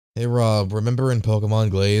Hey Rob, remember in Pokemon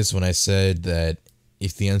Glaze when I said that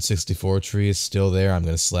if the N64 tree is still there, I'm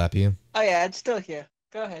gonna slap you? Oh yeah, it's still here.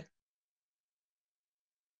 Go ahead.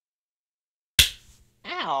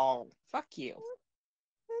 Ow! Fuck you.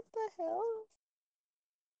 What the hell?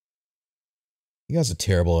 You guys are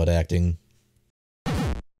terrible at acting.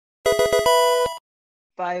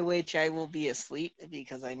 By which I will be asleep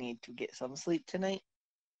because I need to get some sleep tonight.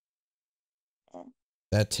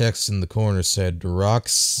 That text in the corner said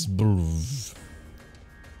Rocks Boov.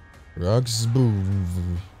 Rocks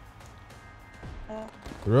Boov.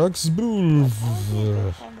 Rocks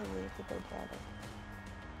Boov.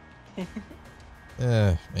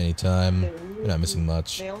 Anytime. You're not missing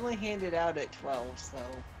much. They only hand it out at 12, so.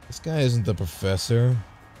 This guy isn't the professor.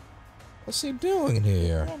 What's he doing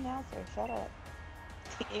here? He's the announcer, shut up.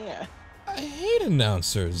 Yeah. I hate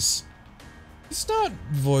announcers. He's not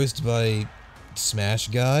voiced by Smash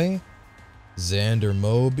Guy, Xander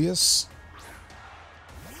Mobius.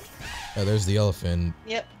 Oh, there's the elephant.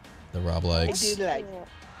 Yep. The Rob I likes. do like it.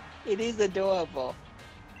 It is adorable.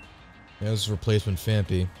 There's replacement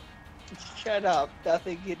Fampy. Shut up.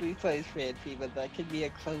 Nothing can replace Fanpy, but that can be a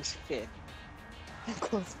close fit.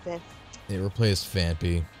 Close fifth. It replaced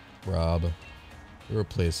Fampy, Rob. It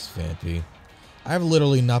replaced Fampy. I've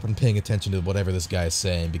literally not been paying attention to whatever this guy is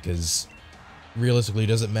saying because realistically,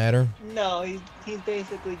 does it matter? No, he's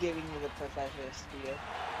basically giving you the professor spiel.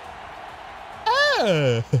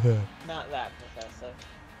 Ah! Not that professor.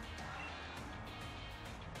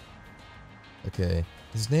 Okay.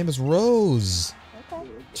 His name is Rose. Okay.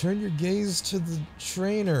 Turn your gaze to the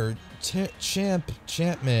trainer,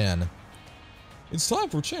 Champman. It's time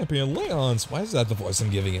for Champion Leon's. Why is that the voice I'm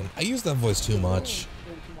giving him? I use that voice too much.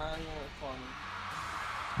 It's not even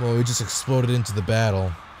funny. Well, we just exploded into the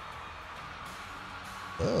battle.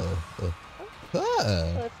 So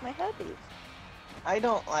Ah. it's my hubby. I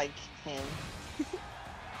don't like him. It's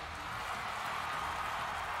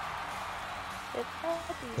What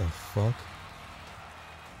the hubby. fuck?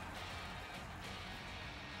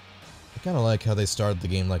 I kind of like how they started the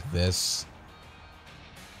game like this,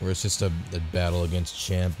 where it's just a battle against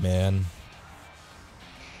Champ Man.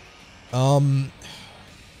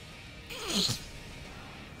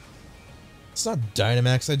 It's not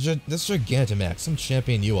Dynamax, that's Gigantamax. Some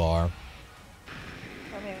champion you are. Or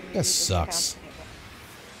maybe That you just sucks.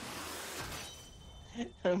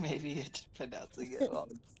 Or maybe you're just pronouncing it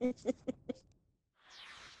wrong.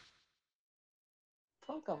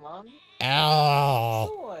 Pokemon? Ow!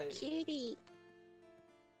 Boy. Cutie.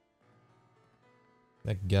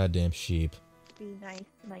 That goddamn sheep. Be nice,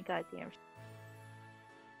 my goddamn.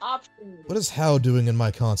 Options. What is Hal doing in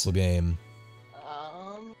my console game?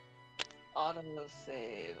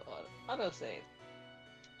 Autosave. Autosave.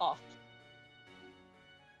 Off.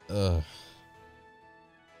 Ugh.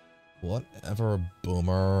 Whatever,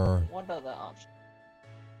 boomer. What other option?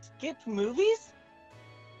 Skip movies?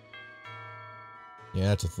 Yeah,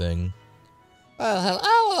 that's a thing. Oh,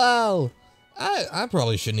 hello! I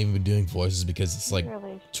probably shouldn't even be doing voices because it's like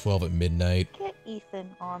Really 12 at midnight. get Ethan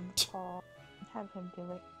on the call and have him do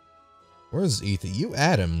it. Where's Ethan? You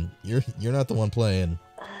Adam. You're not the one playing.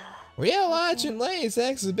 We're watching Lay's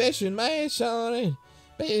exhibition, man, Shawnee.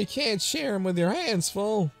 But you can't cheer him with your hands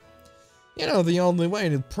full. You know, the only way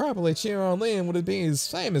to properly cheer on Liam would be his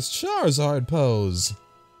famous Charizard pose.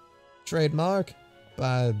 Trademark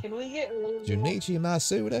by Can we get rid of that? Junichi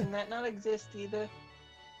Masuda. Can that not exist either?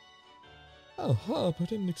 Oh, Hub, I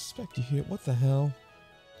didn't expect you here. What the hell?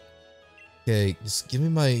 Okay, just give me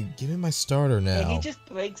my starter now. Yeah, he just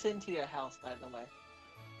breaks into your house, by the way.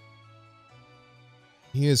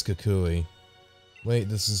 He is Kukui. Wait,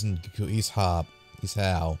 this isn't Kukui. He's Hop. He's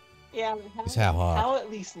Hal. Yeah, He's Hal. Hal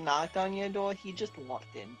at least knocked on your door. He just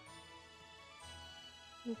walked in.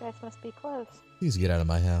 You guys must be close. Please get out of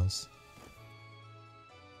my house.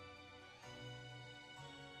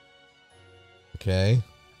 Okay.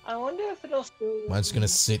 I wonder if it'll still. Mine's gonna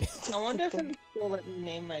sit. I wonder if it'll still let me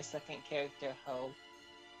name my second character Ho.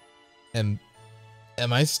 Am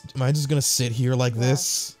I just gonna sit here like Yeah.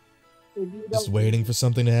 this, If you just don't waiting for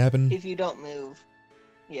something to happen? If you don't move,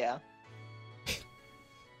 yeah.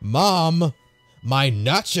 Mom, my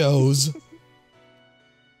nachos.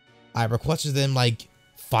 I requested them like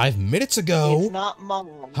 5 minutes ago. It's not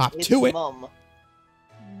mom. Hop it's to it. Mum.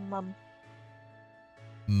 Mum.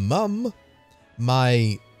 Mum,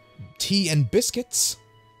 my tea and biscuits.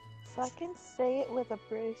 Fucking say it with a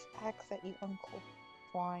British accent, you uncle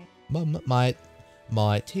swine. Mum,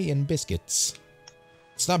 my tea and biscuits.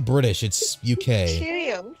 It's not British, it's UK.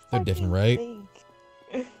 Cheerio. They're different, right? Think.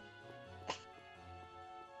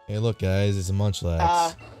 Hey, look, guys, it's a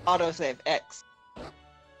Munchlax. Autosave X.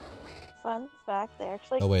 Fun fact, they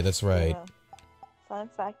actually. Oh wait, that's right. Yeah. Fun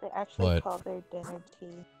fact, they actually What? call their dinner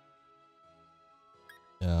tea.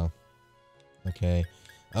 Oh. Okay.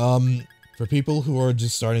 For people who are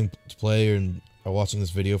just starting to play and are watching this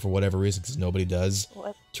video for whatever reason, because nobody does,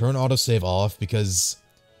 What? turn autosave off, because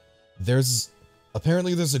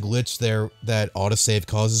apparently there's a glitch there that autosave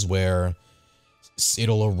causes where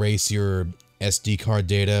it'll erase your SD card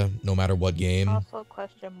data no matter what game. Also,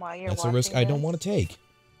 question why you're That's a watching risk I don't this. want to take.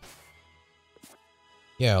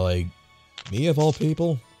 Yeah, like, me of all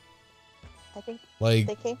people? I think Like,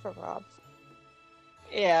 they came for Rob.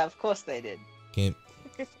 Yeah, of course they did. can't...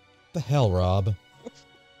 The hell, Rob?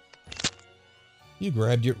 You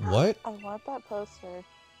grabbed your... What? I want that poster.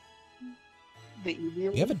 But you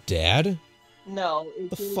really... You have a dad? No.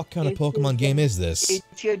 The fuck kind of Pokemon game is this?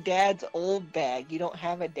 It's your dad's old bag. You don't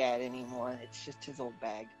have a dad anymore. It's just his old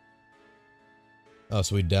bag. Oh,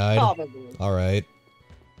 so he died? Probably. Alright.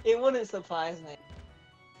 It wouldn't surprise me.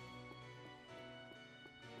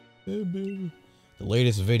 The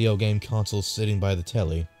latest video game console sitting by the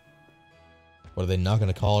telly. What, are they not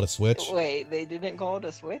gonna call it a Switch? Wait, they didn't call it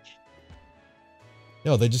a Switch?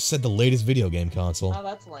 No, they just said the latest video game console. Oh,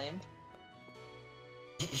 that's lame.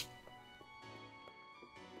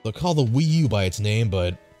 They'll call the Wii U by its name,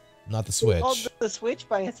 but not the They called Switch. the Switch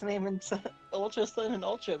by its name in Ultra Sun and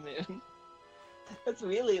Ultra Moon. That's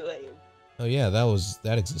really lame. Oh yeah,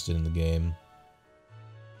 that existed in the game.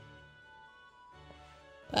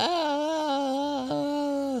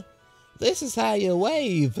 Ah, this is how you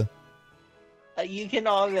wave. You can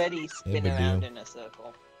already spin Yeah, we around do. in a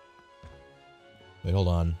circle. Wait, hold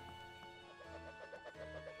on.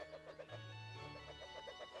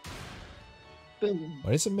 Boom.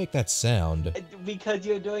 Why does it make that sound? Because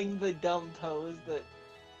you're doing the dumb pose that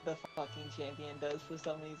the fucking champion does for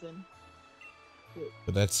some reason.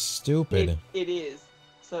 But that's stupid. It is.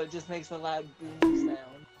 So it just makes a loud boom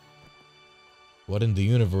sound. What in the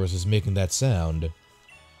universe is making that sound?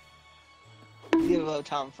 Zero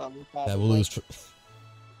Tom Thumb. That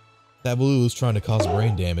Wooloo's trying to cause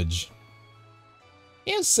brain damage.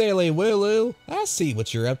 You silly Wooloo, I see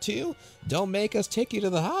what you're up to. Don't make us take you to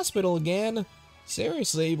the hospital again.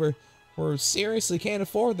 Seriously, we're seriously can't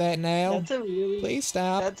afford that now. Please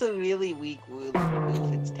stop. That's a really weak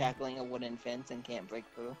Wooloo if it's tackling a wooden fence and can't break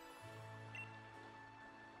through.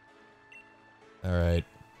 Alright.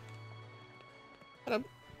 You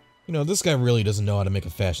know, this guy really doesn't know how to make a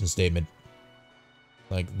fashion statement.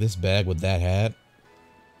 Like, this bag with that hat?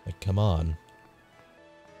 Like, come on.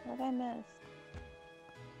 What I miss?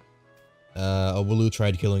 A Wooloo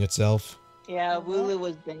tried killing itself. Yeah, a Wooloo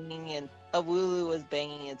was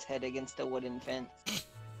banging its head against a wooden fence.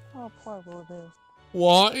 Oh, poor Wooloo.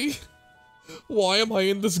 Why? Why am I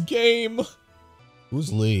in this game?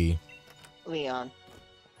 Who's Lee? Leon.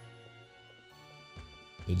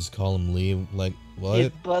 They just call him Lee, like, what? His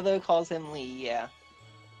brother calls him Lee, yeah.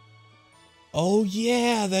 Oh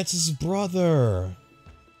yeah, that's his brother!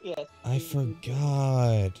 Yes. I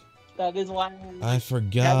forgot. That is why I that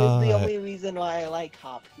forgot. is the only reason why I like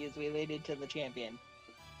Hop. He is related to the champion.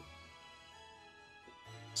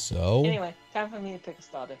 So? Anyway, time for me to pick a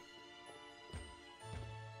starter.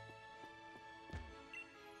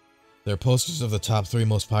 They're posters of the top 3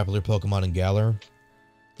 most popular Pokemon in Galar.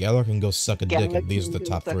 Galar can go suck a dick if these are the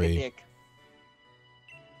top 3.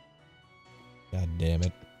 God damn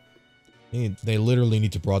it. They literally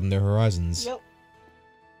need to broaden their horizons. Yep.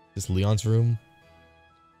 This Leon's room?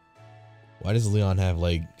 Why does Leon have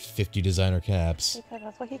like 50 designer caps? Because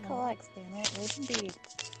that's what he collects, damn it. Leave him be.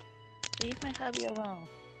 Leave my hubby alone.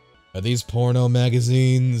 Are these porno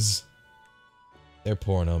magazines? They're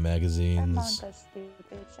porno That magazines. manga's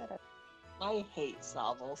stupid. Shut up. I hate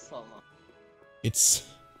Salvo so much.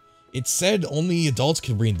 It said only adults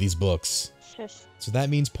can read these books. Shush. So that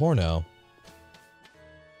means porno.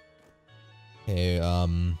 Hey,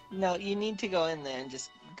 No, you need to go in there and just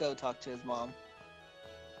go talk to his mom.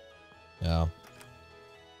 oh.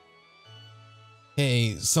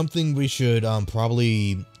 Hey, something we should,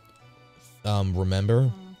 probably,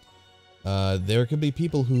 remember. There could be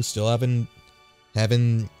people who still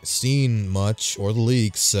haven't seen much or the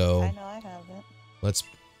leaks, so I know I haven't. let's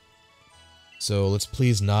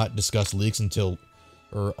please not discuss leaks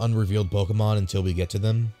or unrevealed Pokemon until we get to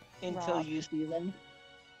them. Until Rob. you see them.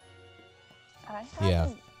 I Yeah.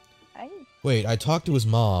 haven't. Wait, I talked to his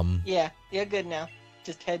mom. Yeah, you're good now.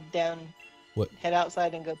 Just head down. What? Head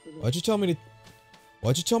outside and go to the... Why'd you tell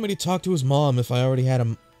me to talk to his mom if I already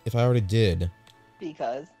did?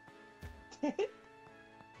 Because.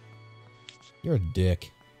 You're a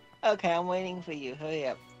dick. Okay, I'm waiting for you. Hurry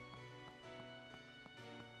up.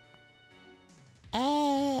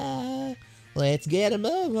 Let's get a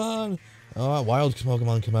move on. Oh, wild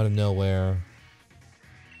Pokemon come out of nowhere.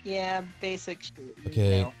 Yeah, basic shit.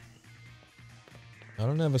 Okay. You know. I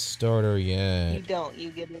don't have a starter yet. You don't.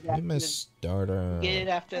 You get it Give me my after. starter. You get it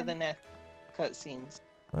after the next cutscenes.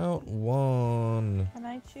 Route 1. Can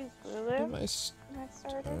I choose Give Lulu? my My starter?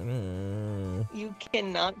 starter. You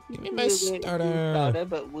cannot. Give me my starter.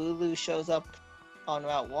 But Wooloo shows up on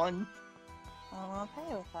Route 1. I'm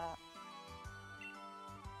okay with that.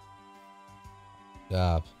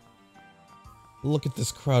 Stop. Look at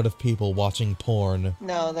this crowd of people watching porn.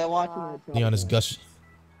 No, they're watching the Leon is gush.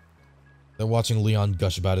 They're watching Leon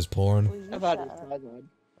gush about his porn. Will you about shut his up? Charizard.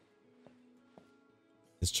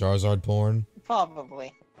 His Charizard porn.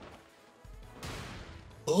 Probably.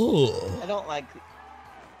 Ugh. I don't like.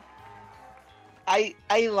 I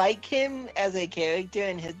like him as a character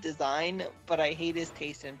and his design, but I hate his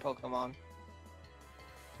taste in Pokemon.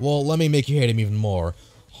 Well, let me make you hate him even more.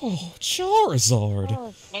 Oh, Charizard!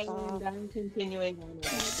 Oh, stop. And I'm continuing on with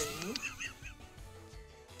things.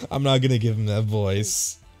 I'm not gonna give him that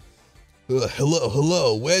voice.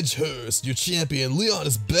 Hello, Wedgehurst, your champion, Leon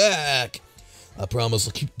is back! I promise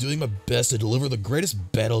I'll keep doing my best to deliver the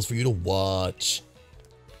greatest battles for you to watch.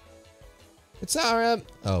 It's our,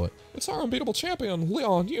 it's our unbeatable champion,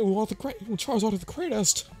 Leon. You are the Charizard are the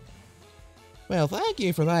greatest. Well, thank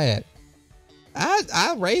you for that.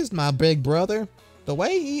 I raised my big brother the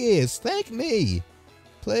way he is. Thank me,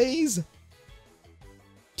 please.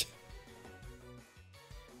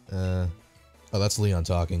 Oh, that's Leon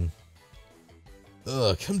talking.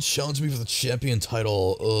 Come challenge me for the champion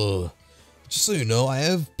title. Just so you know, I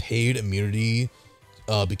have paid immunity,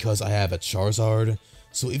 because I have a Charizard.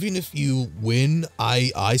 So even if you win,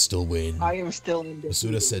 I still win. I am still in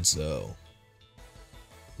Masuda said so.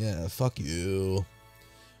 Yeah, fuck you.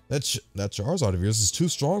 That Charizard of yours is too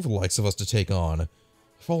strong for the likes of us to take on.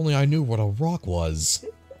 If only I knew what a rock was.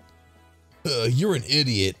 You're an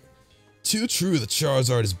idiot. Too true that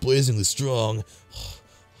Charizard is blazingly strong.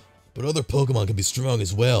 But other Pokemon can be strong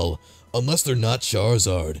as well, unless they're not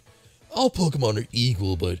Charizard. All Pokemon are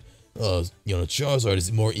equal, but, you know, Charizard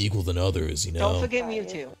is more equal than others, you know? Don't forget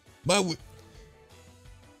Mewtwo.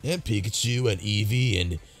 And Pikachu and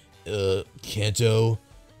Eevee and, Kanto.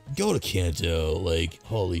 Go to Kanto, like,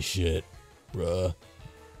 holy shit, bruh.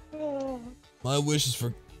 My wish is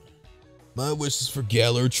for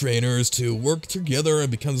Galar trainers to work together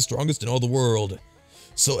and become the strongest in all the world.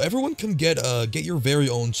 So everyone can get your very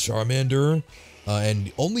own Charmander,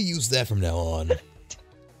 and only use that from now on.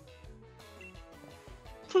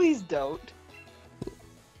 Please don't.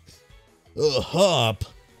 Hop.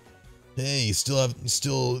 Hey, you still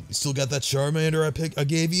got that Charmander I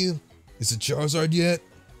gave you? Is it Charizard yet?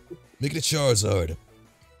 Make it a Charizard.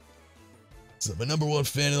 So my #1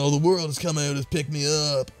 fan in all the world is coming out to pick me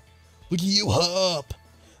up. Look at you, Hop.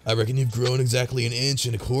 I reckon you've grown exactly 1.25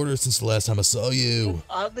 inches since the last time I saw you.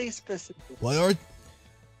 Oddly specific. Why aren't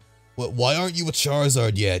you a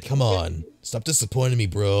Charizard yet? Come on. Stop disappointing me,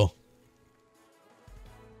 bro.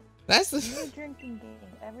 That's the You're a drinking game.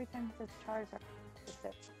 Every time it says Charizard, it's a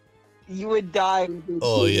sip. You would die.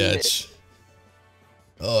 Oh yeah.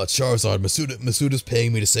 Oh, Charizard. Masuda's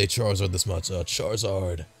paying me to say Charizard this much.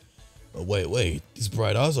 Charizard. Oh, wait. These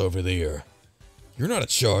bright eyes over there. You're not a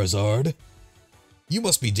Charizard. You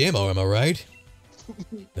must be Damo, am I right?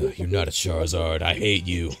 You're not a Charizard. I hate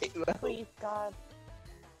you. Please, God.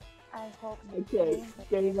 I hope Okay,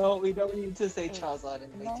 no, we don't need to say Charizard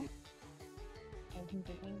in No.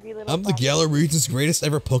 I'm the Galar region's greatest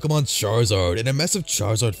ever Pokemon, Charizard, and a massive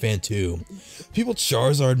Charizard fan too. People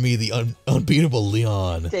Charizard me the unbeatable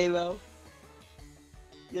Leon. Damo.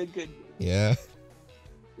 You're good. Yeah.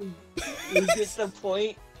 You get the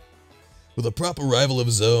point. With a proper rival of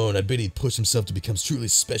his own, I bet he'd push himself to become truly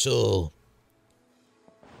special.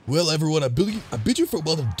 Well, everyone, I bid you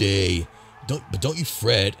farewell today. But don't you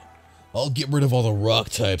fret. I'll get rid of all the rock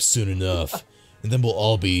types soon enough, and then we'll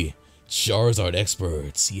all be Charizard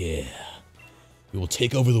experts. Yeah, we will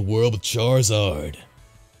take over the world with Charizard.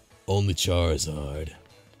 Only Charizard.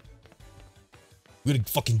 I'm gonna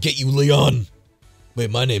fucking get you, Leon.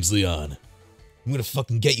 Wait, my name's Leon. I'm gonna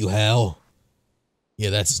fucking get you, Hal. Yeah,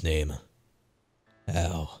 that's his name.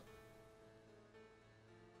 Hal.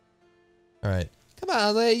 Alright. Come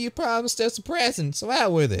on, Lay, you promised us a present, so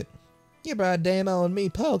out with it. You brought Damo and me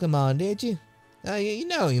Pokemon, did you? You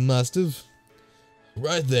know you must have.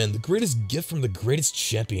 Right then, the greatest gift from the greatest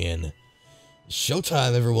champion.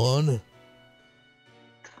 Showtime, everyone.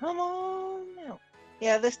 Come on now.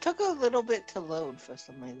 Yeah, this took a little bit to load for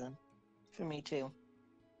some reason. For me too.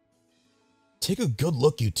 Take a good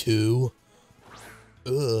look, you two.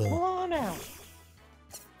 Come on now.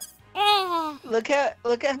 Ah!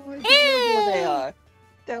 look at how adorable they are.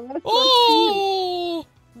 They're so Oh!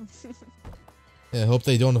 cute. Yeah, I hope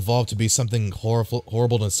they don't evolve to be something horrible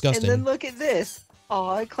and disgusting. And then look at this.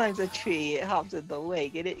 Oh, it climbs a tree, it hops in the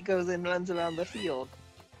lake, and it goes and runs around the field.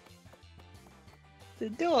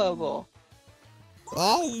 It's adorable.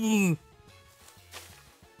 Oh!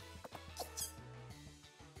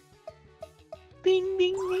 Bing,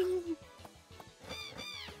 bing, bing.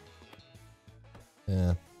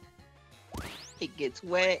 Yeah. It gets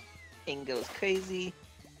wet and goes crazy.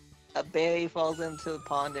 A berry falls into the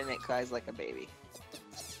pond and it cries like a baby.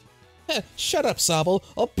 Shut up, Sobble.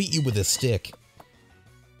 I'll beat you with a stick.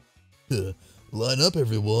 Line up,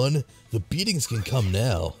 everyone. The beatings can come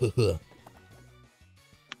now.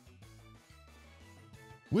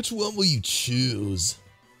 Which one will you choose?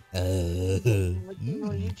 Which one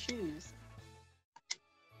will you choose?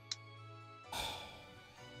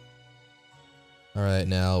 Alright,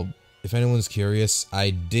 now, if anyone's curious, I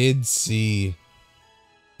did see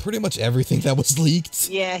pretty much everything that was leaked.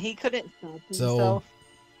 Yeah, he couldn't stop So, himself.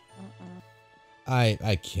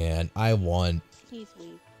 I can't. I want, He's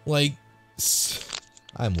weak. like,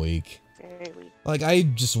 I'm weak. Very weak. Like, I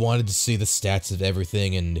just wanted to see the stats of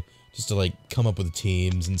everything and just to, like, come up with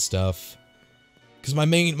teams and stuff. Because my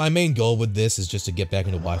main goal with this is just to get back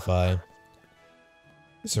into Wi-Fi.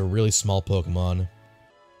 It's a really small Pokemon.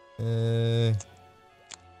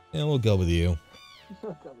 Yeah, we'll go with you.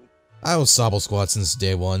 I was Sobble Squad since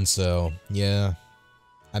day one, so, yeah.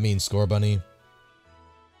 I mean, Score Bunny.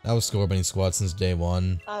 I was Score Bunny Squad since day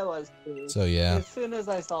one. I was too. So, yeah. As soon as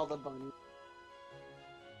I saw the bunny.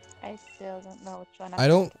 I still don't know which one. I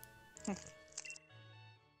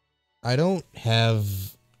don't have...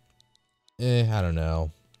 I don't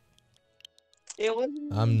know. It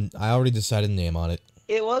wasn't. I already decided a name on it.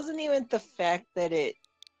 It wasn't even the fact that it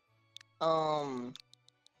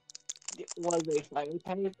was a fire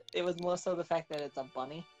type. It was more so the fact that it's a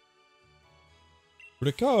bunny.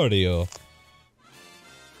 Ricardio.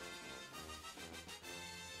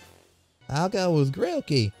 I'll go with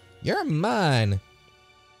Grilky. You're mine.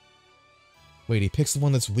 Wait, he picks the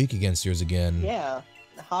one that's weak against yours again. Yeah,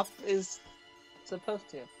 Hop is supposed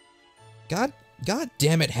to. God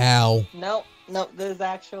damn it, Hal. No, there's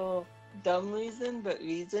actual dumb reason, but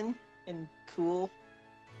reason and cool.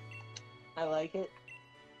 I like it.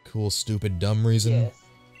 Cool, stupid, dumb reason. Yes,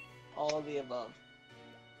 all of the above.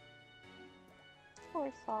 Poor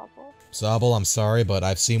Sobble. Sobble, I'm sorry, but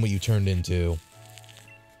I've seen what you turned into.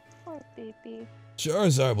 Poor baby.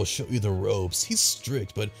 Charizard will show you the ropes. He's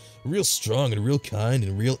strict, but real strong and real kind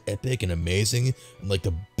and real epic and amazing and like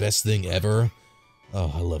the best thing ever.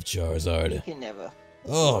 Oh, I love Charizard. You can never.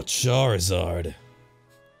 Oh, Charizard.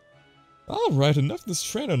 Alright, enough of this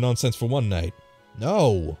trainer nonsense for one night.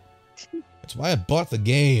 No. That's why I bought the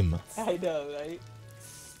game. I know, right?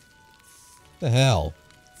 The hell?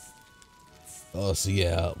 Oh, so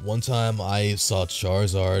yeah, one time I saw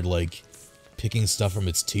Charizard, like, picking stuff from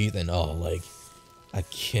its teeth, and oh, like, I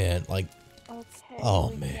can't, like, Okay.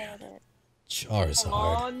 oh we man. get it. Charizard. Come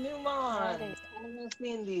on, Newmon! I haven't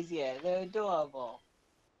seen these yet. They're adorable.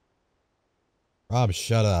 Rob,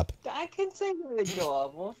 shut up. I can say they're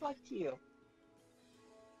adorable. Fuck you.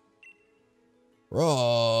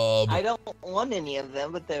 Rob! I don't want any of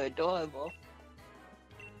them, but they're adorable.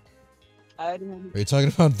 I already have... Are you talking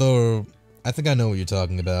about the... I think I know what you're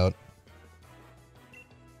talking about.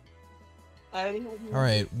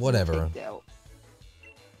 Alright, whatever.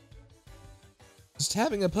 Just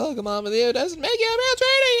having a Pokemon with you doesn't make you a real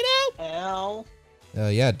trainer, you know? Ow.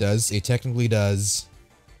 Yeah, it does. It technically does.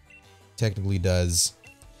 Technically does.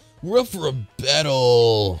 We're up for a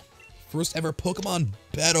battle! First ever Pokemon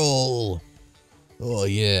battle! Oh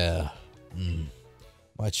yeah.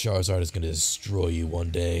 My Charizard is gonna destroy you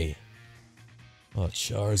one day. Oh,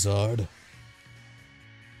 Charizard.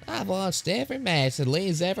 I've watched every match that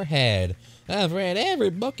Lee's ever had. I've read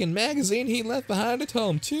every book and magazine he left behind at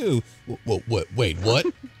home, too. Wait, what?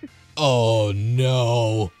 Oh,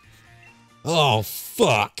 no. Oh,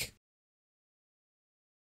 fuck.